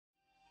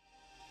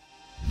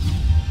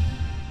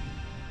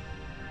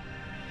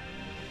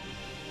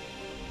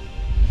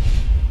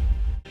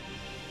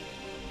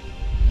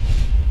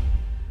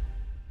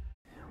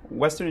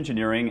Western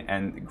engineering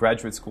and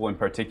graduate school in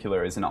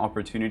particular is an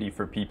opportunity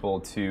for people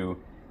to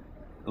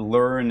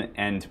learn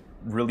and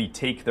really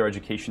take their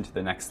education to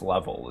the next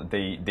level.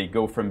 They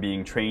go from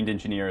being trained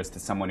engineers to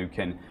someone who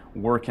can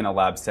work in a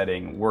lab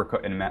setting, work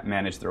and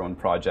manage their own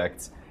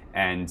projects,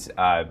 and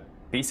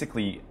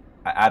basically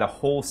add a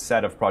whole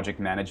set of project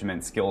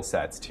management skill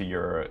sets to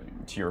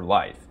your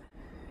life.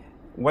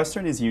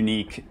 Western is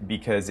unique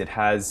because it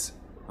has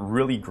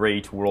really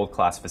great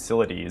world-class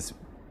facilities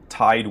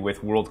tied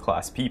with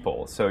world-class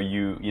people. So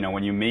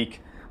when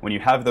you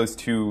have those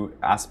two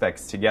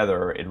aspects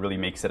together, it really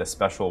makes it a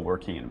special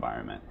working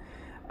environment.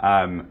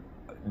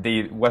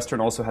 Western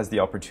also has the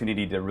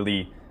opportunity to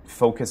really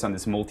focus on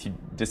this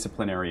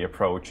multidisciplinary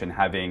approach and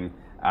having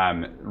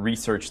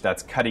research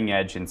that's cutting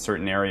edge in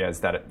certain areas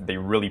that they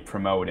really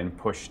promote and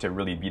push to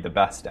really be the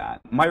best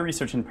at. My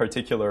research in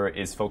particular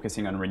is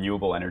focusing on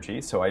renewable energy.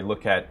 So I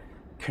look at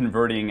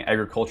converting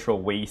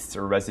agricultural wastes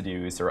or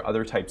residues or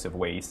other types of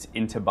waste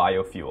into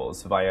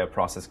biofuels via a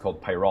process called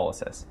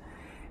pyrolysis.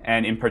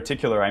 And in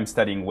particular, I'm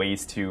studying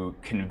ways to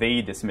convey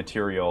this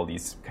material,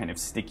 these kind of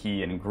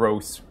sticky and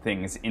gross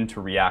things, into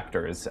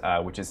reactors,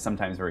 which is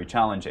sometimes very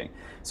challenging.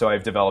 So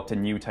I've developed a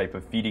new type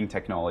of feeding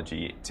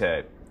technology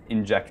to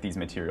inject these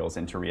materials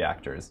into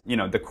reactors.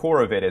 The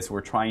core of it is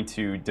we're trying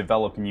to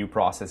develop new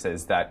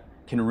processes that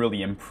can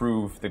really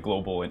improve the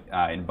global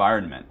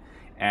environment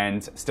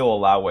and still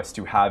allow us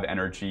to have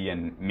energy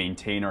and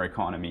maintain our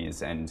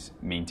economies and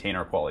maintain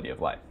our quality of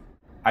life.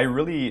 I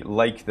really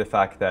like the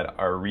fact that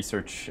our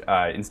research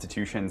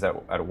institutions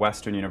at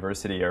Western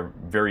University are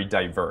very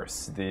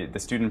diverse. The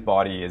student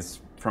body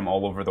is from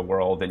all over the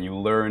world, and you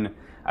learn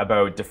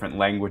about different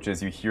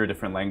languages, you hear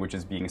different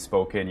languages being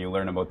spoken, you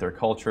learn about their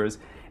cultures,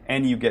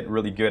 and you get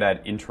really good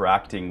at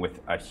interacting with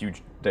a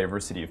huge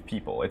diversity of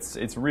people.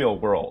 It's real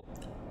world.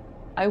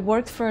 I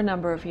worked for a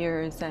number of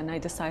years, and I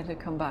decided to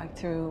come back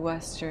to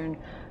Western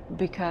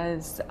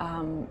because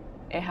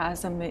it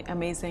has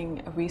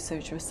amazing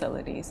research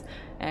facilities,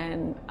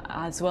 and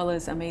as well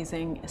as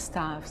amazing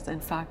staffs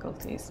and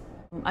faculties.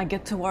 I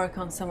get to work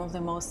on some of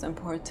the most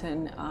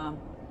important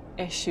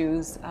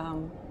issues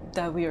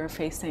that we are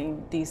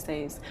facing these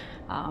days.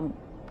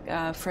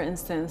 For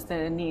instance,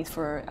 the need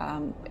for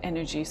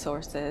energy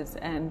sources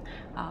and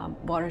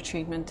water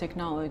treatment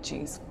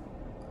technologies.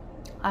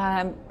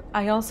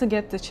 I also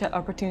get the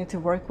opportunity to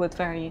work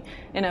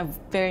in a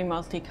very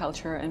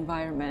multicultural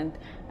environment,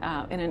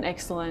 in an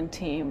excellent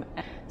team.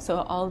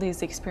 So all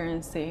these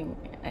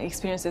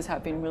experiences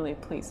have been really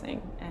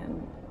pleasing,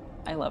 and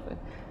I love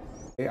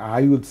it.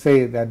 I would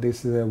say that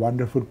this is a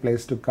wonderful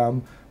place to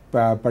come,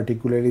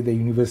 particularly the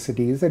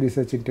university is a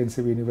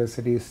research-intensive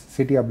university.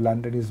 City of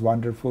London is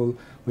wonderful.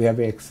 We have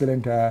an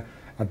excellent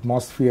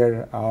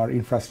atmosphere or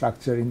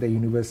infrastructure in the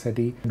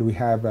university. We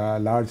have a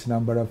large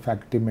number of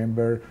faculty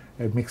members,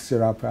 a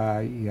mixture of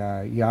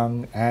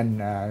young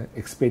and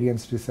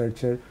experienced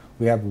researcher.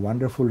 We have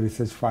wonderful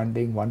research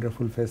funding,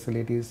 wonderful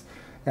facilities,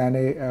 and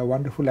a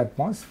wonderful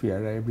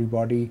atmosphere.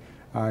 Everybody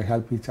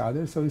help each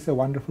other, so it's a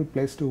wonderful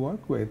place to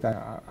work with.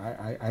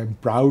 I'm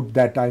proud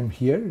that I'm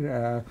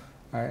here,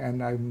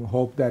 and I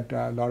hope that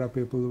a lot of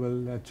people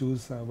will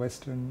choose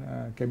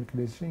Western chemical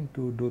engineering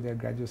to do their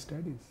graduate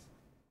studies.